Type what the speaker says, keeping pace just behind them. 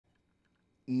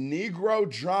Negro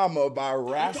Drama by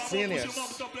Racionais.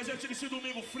 Então, presente nesse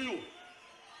domingo frio.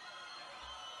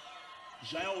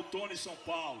 Já é outono em São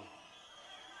Paulo.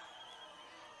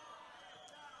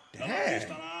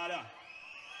 Damn.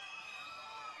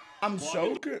 I'm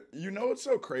so good. You know, it's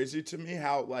so crazy to me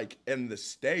how, like, in the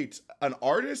States, an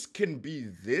artist can be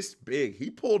this big. He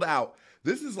pulled out,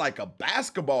 this is like a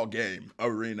basketball game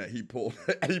arena he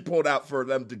pulled out for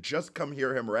them to just come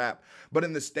hear him rap. But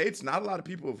in the States, not a lot of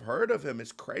people have heard of him.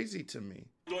 It's crazy to me.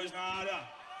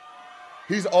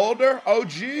 He's older,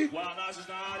 OG.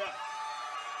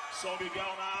 São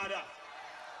Miguel na área.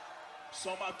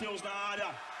 São Mateus na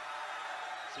área.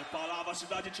 Sem palavra,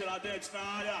 cidade de Tiradentes na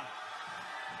área.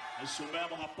 É isso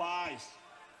mesmo, rapaz.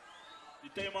 E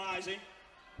tem mais, hein?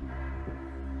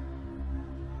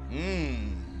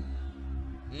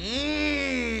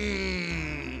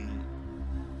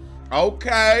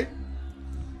 Okay.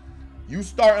 You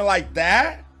starting like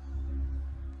that?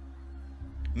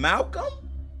 Malcolm?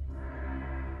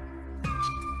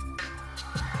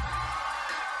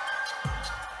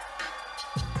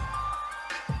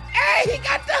 Hey, he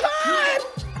got the hood!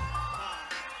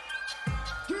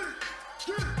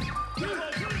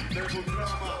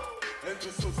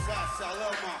 Entre sucesso e a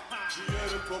lama,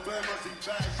 dinheiro, problemas,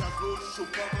 invejas, luxo,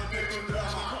 fama, negro,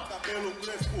 drama. Cabelo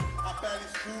crespo, a pele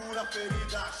escura,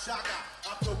 ferida, chaga,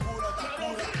 a procura da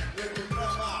cura, negro,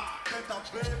 drama. Tenta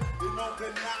ver e não vê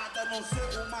nada, não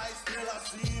ser uma estrela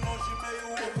assim, longe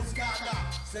meio ofuscada.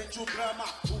 Sente o drama,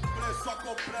 o preço, a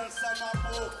cobrança, no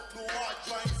amor, no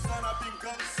ódio, a insana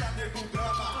vingança, negro,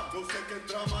 drama. Eu sei quem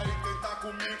drama e quem tá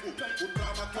comigo, o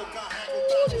drama que eu carrego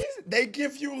pra mim. They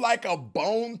give you like a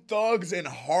Bone Thugs in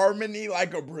harmony,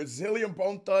 like a Brazilian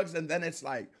Bone Thugs, and then it's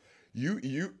like,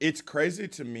 it's crazy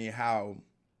to me how,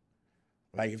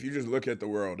 like, if you just look at the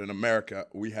world, in America,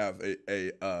 we have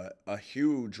a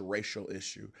huge racial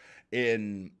issue.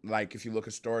 In, like, if you look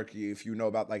historically, if you know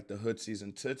about, like, the Hootsies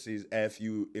and Tootsies, if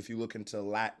you look into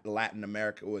Latin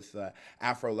America with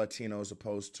Afro-Latinos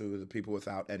opposed to the people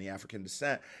without any African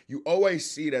descent, you always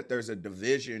see that there's a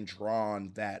division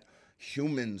drawn that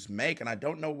humans make. And I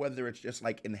don't know whether it's just,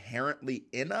 like, inherently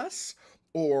in us,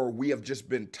 or we have just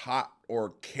been taught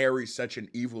or carry such an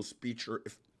evil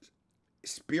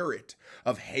spirit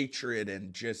of hatred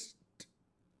and just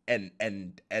and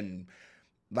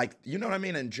like, you know what I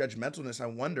mean, and judgmentalness. I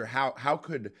wonder how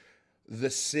could the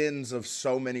sins of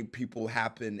so many people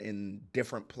happen in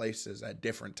different places at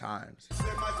different times.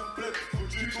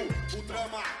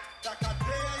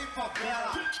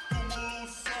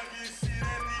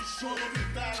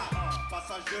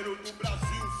 Passageiro do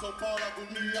Brasil, São Paulo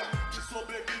agonia, que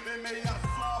sobrevivem meias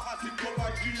honras e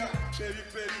covardia.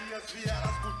 Periferias,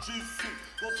 vielas, cortiço.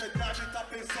 Você deve estar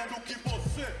pensando o que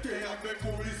você tem a ver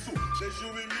com isso. Desde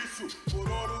o início, por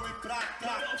ouro e prata.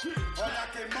 Olha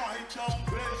quem morre, então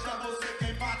veja você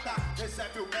quem mata.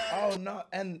 Recebe o mérito. Oh no,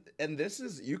 and this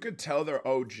is, you could tell they're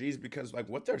OGs because, like,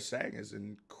 what they're saying is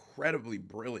incredibly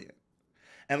brilliant.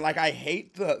 And, like, I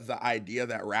hate the idea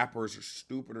that rappers are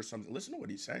stupid or something. Listen to what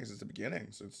he's saying since the beginning.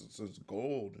 Since it's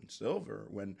gold and silver.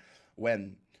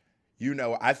 When, you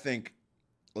know, I think,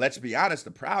 let's be honest,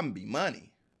 the problem be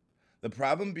money. The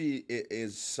problem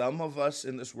is some of us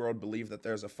in this world believe that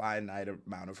there's a finite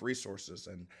amount of resources.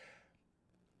 And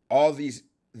all these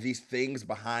things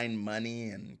behind money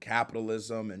and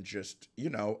capitalism and just, you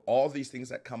know, all these things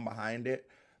that come behind it,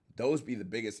 those be the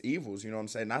biggest evils, you know what I'm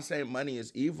saying? Not saying money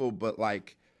is evil, but,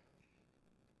 like,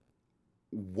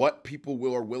 what people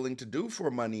are willing to do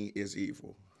for money is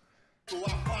evil.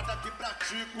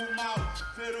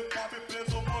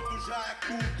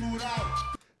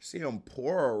 See him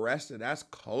poor arrested, that's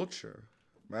culture.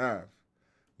 Man.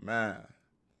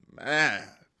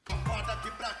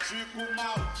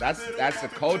 That's the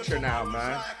culture now,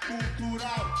 man.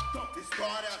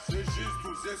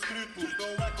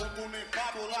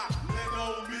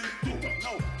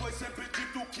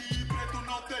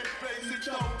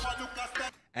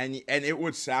 And it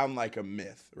would sound like a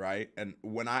myth, right? And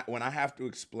when I have to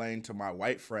explain to my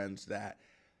white friends that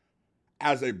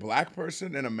as a black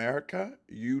person in America,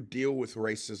 you deal with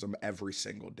racism every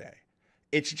single day.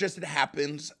 It's just, it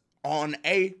happens on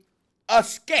a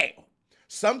scale.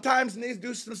 Sometimes niggas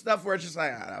do some stuff where it's just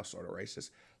like, that was sort of racist.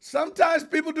 Sometimes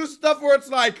people do stuff where it's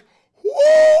like,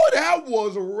 whoo, that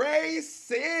was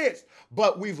racist.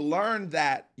 But we've learned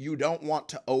that you don't want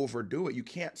to overdo it. You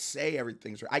can't say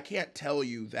everything's right. I can't tell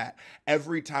you that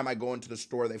every time I go into the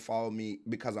store, they follow me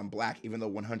because I'm black, even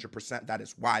though 100% that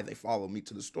is why they follow me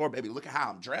to the store. Baby, look at how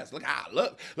I'm dressed. Look how I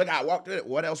look. Look how I walked in it.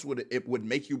 What else would it would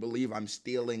make you believe I'm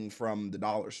stealing from the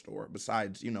dollar store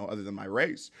besides, you know, other than my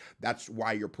race? That's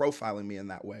why you're profiling me in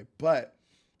that way. But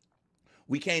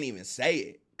we can't even say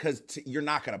it because you're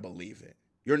not going to believe it.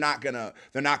 They're not going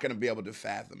to be able to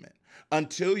fathom it.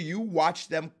 Until you watch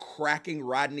them cracking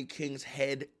Rodney King's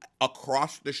head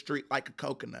across the street like a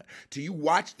coconut, till you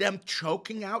watch them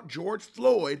choking out George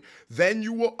Floyd, then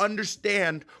you will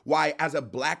understand why, as a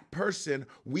black person,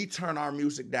 we turn our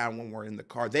music down when we're in the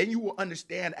car. Then you will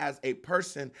understand, as a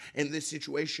person in this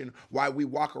situation, why we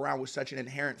walk around with such an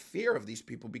inherent fear of these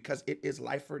people, because it is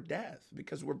life or death,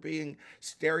 because we're being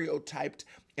stereotyped,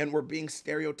 and we're being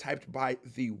stereotyped by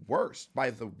the worst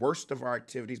of our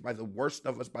activities, by the worst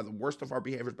of us, by the worst of our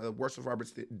behaviors, by the worst of our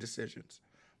decisions.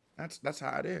 That's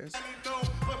how it is.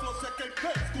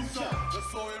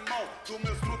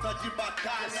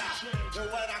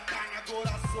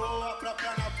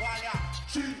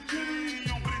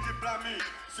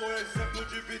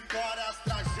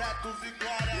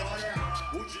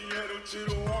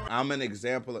 I'm an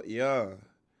example of young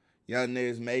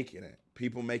niggas making it.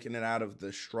 People making it out of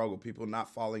the struggle. People not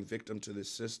falling victim to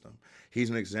this system. He's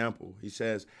an example. He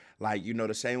says, like, you know,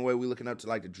 the same way we looking up to,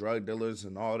 like, the drug dealers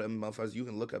and all them motherfuckers, you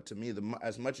can look up to me.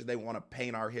 As much as they want to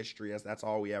paint our history as that's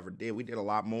all we ever did, we did a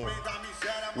lot more.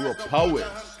 We were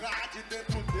poets.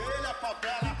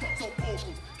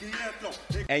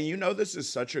 And you know, this is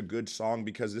such a good song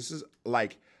because this is,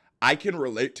 like, I can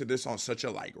relate to this on such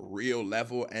a, like, real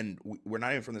level, and we're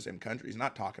not even from the same country. He's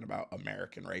not talking about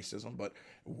American racism, but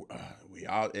we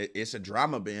all, it's a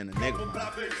drama being a Negro.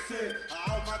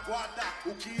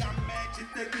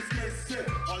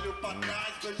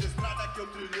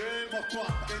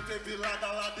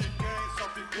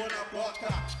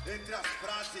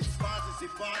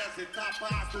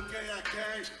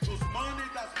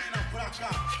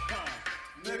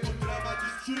 Nego drama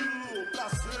de estilo, pra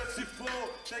ser se for,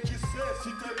 tem que ser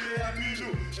se temer é milho.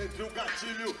 Entre o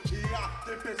gatilho e a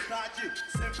tempestade,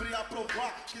 sempre a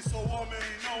provar que sou homem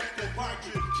e não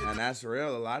covarde. And that's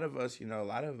real. A lot of us, you know, a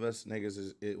lot of us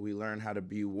niggas, we learn how to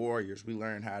be warriors. We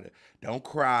learn how to, don't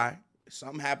cry. If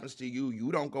something happens to you,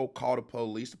 you don't go call the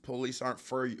police. The police aren't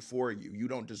for you. You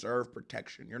don't deserve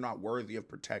protection. You're not worthy of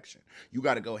protection. You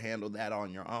got to go handle that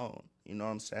on your own. You know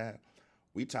what I'm saying?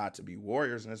 We taught to be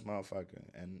warriors in this motherfucker,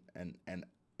 and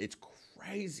it's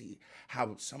crazy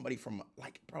how somebody from,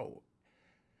 like, bro,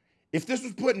 if this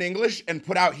was put in English and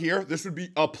put out here, this would be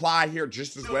apply here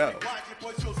just as well.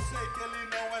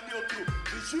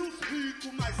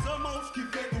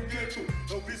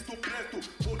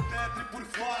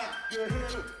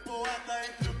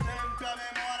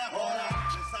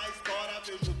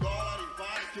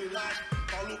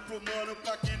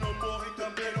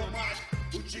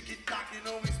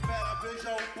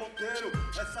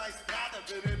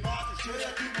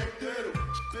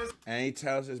 And he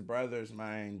tells his brothers,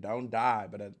 man, don't die,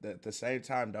 but at the same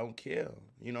time, don't kill.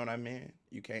 You know what I mean?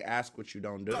 You can't ask what you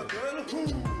don't do.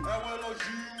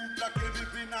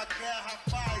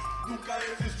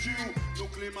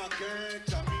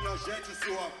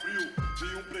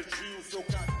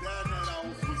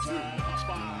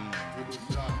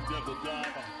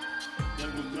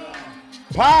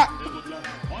 Pá!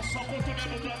 Olha só quanto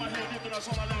nego drama reunido na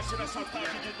Zona Leste nessa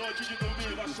tarde de noite de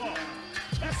domingo, olha só.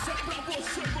 Essa é pra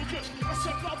você, porque essa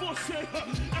é pra você.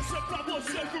 Essa é pra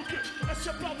você, porque essa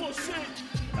é pra você.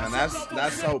 And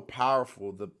that's so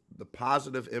powerful. The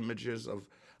positive images of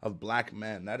black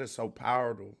men. That is so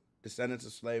powerful. Descendants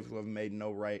of slaves who have made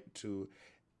no right to.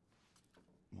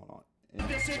 Hold on.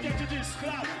 Descendente de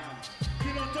escravo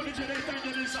que não teve direito à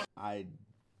indenização.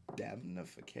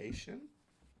 Indemnification?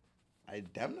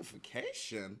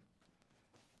 Indemnification?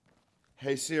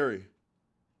 Hey Siri,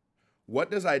 what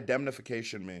does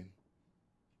indemnification mean?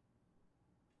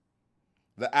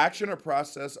 The action or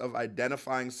process of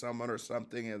identifying someone or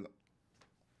something in...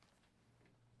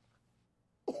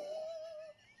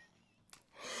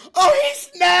 Oh, he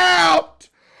snapped!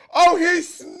 Oh, he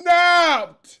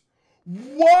snapped!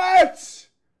 What?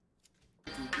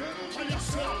 Olha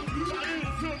só, aí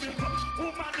o filme,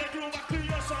 uma negra, uma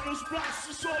criança nos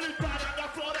braços, solitária na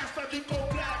floresta de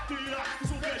concreto e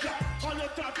suveja. Olha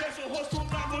outra vez o rosto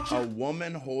da multidão. A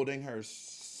woman holding her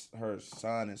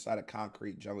son inside a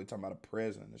concrete jungle. Talking about a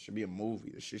prison. This should be a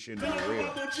movie. This shit shouldn't be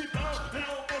real.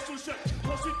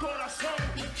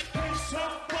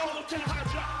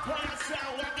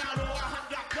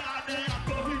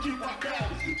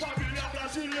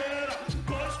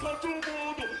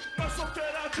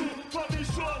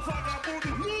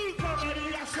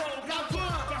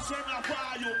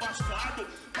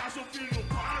 Mas o filho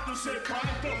pardo sem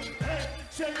parto.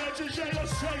 Senhor de gelo, eu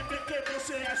sei bem que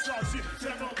você é sozinho. Você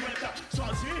não aguenta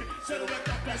sozinho, você não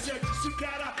aguenta presente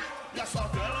sequer. E a sua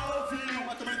vela ouviu,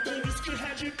 mas também tem que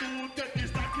Red Bull, tem que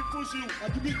fugiu.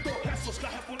 Admitou, Os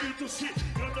carros é bonito sim,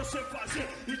 eu não sei fazer.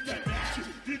 Internet,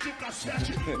 vídeo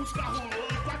cassete, os carros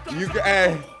loucos.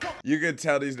 You can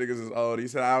tell these niggas is old. He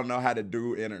said, I don't know how to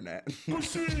do internet. Eu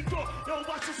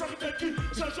acho só que daqui,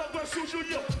 você joga sujo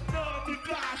e eu não me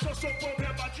encaixo. Eu sou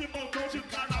problema de montão de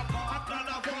carnaval. A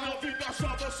carnaval é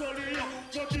vingação, eu sou leão.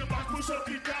 Tô demais pro seu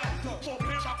quintal.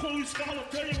 Problema com o escalo,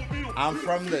 tenho mil. I'm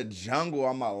from the jungle.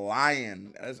 I'm a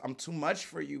lion. I'm too much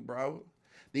for you, bro.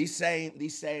 These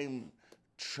same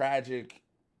tragic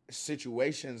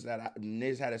situations that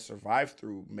niggas had to survive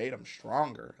through made them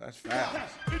stronger. That's fact.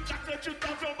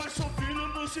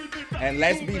 And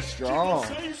let's be strong.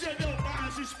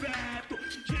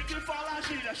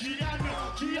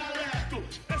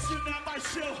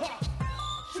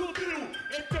 Subiu,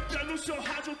 entrei pelo seu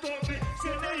rádio também, cê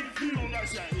nem viu,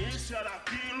 mas é isso, era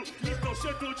aquilo, então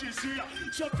sempre dizia,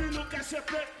 seu filho quer ser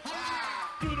preto,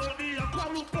 ironia,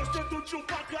 cola o poster do tio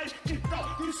Pagai, que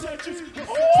tal, e cê diz,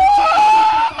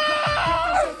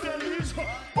 você feliz,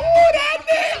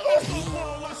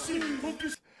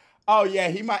 oh yeah,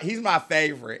 he's my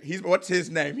favorite. What's his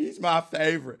name? He's my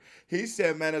favorite. He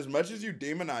said, man, as much as you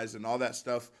demonize and all that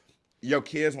stuff, your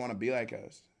kids want to be like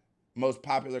us. Most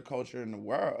popular culture in the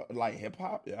world, like hip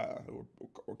hop, yeah,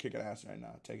 we're kicking ass right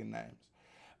now, taking names.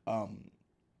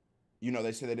 You know,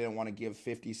 they said they didn't want to give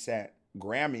 50 Cent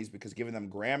Grammys because giving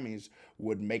them Grammys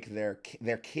would make their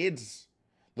kids,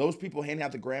 those people handing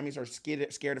out the Grammys are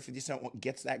scared if 50 Cent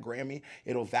gets that Grammy,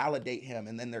 it'll validate him,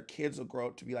 and then their kids will grow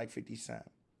up to be like 50 Cent.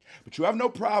 But you have no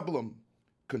problem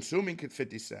consuming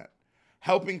 50 Cent,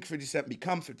 helping 50 Cent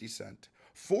become 50 Cent,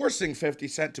 forcing 50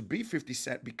 Cent to be 50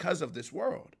 Cent because of this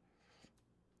world.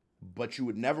 But you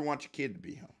would never want your kid to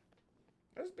be him.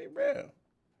 Let's be real.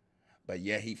 But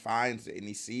yeah, he finds it and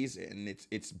he sees it, and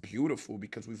it's beautiful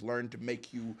because we've learned to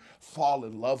make you fall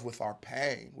in love with our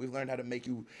pain. We've learned how to make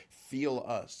you feel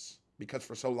us because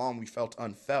for so long we felt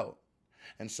unfelt.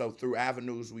 And so through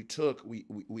avenues we took, we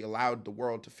allowed the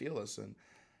world to feel us. And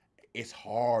it's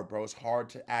hard, bro. It's hard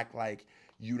to act like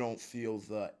you don't feel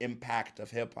the impact of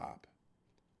hip hop.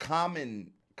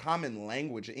 Common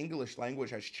language, English language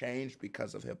has changed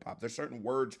because of hip hop. There's certain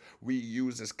words we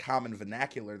use as common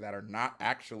vernacular that are not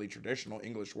actually traditional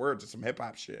English words. It's some hip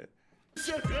hop shit.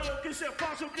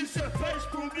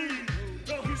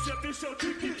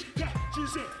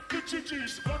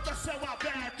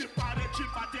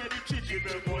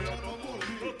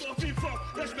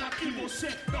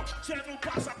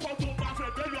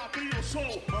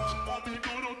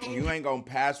 You ain't gonna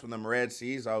pass when them Red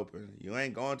Seas open. You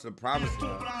ain't going to the promised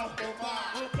land.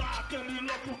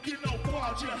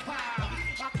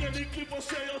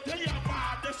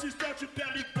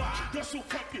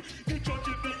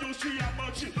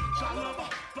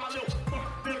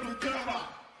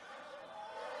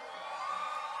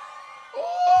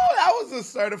 Oh, that was a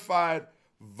certified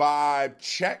vibe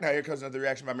check. Now here comes another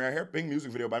reaction by me right here. Big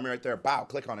music video by me right there. Bow,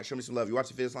 click on it. Show me some love. You watch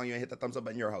the video as long as you ain't hit that thumbs up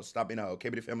button. You're a host. Stop being a hoe.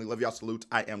 KB the family. Love y'all. Salute.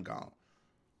 I am gone.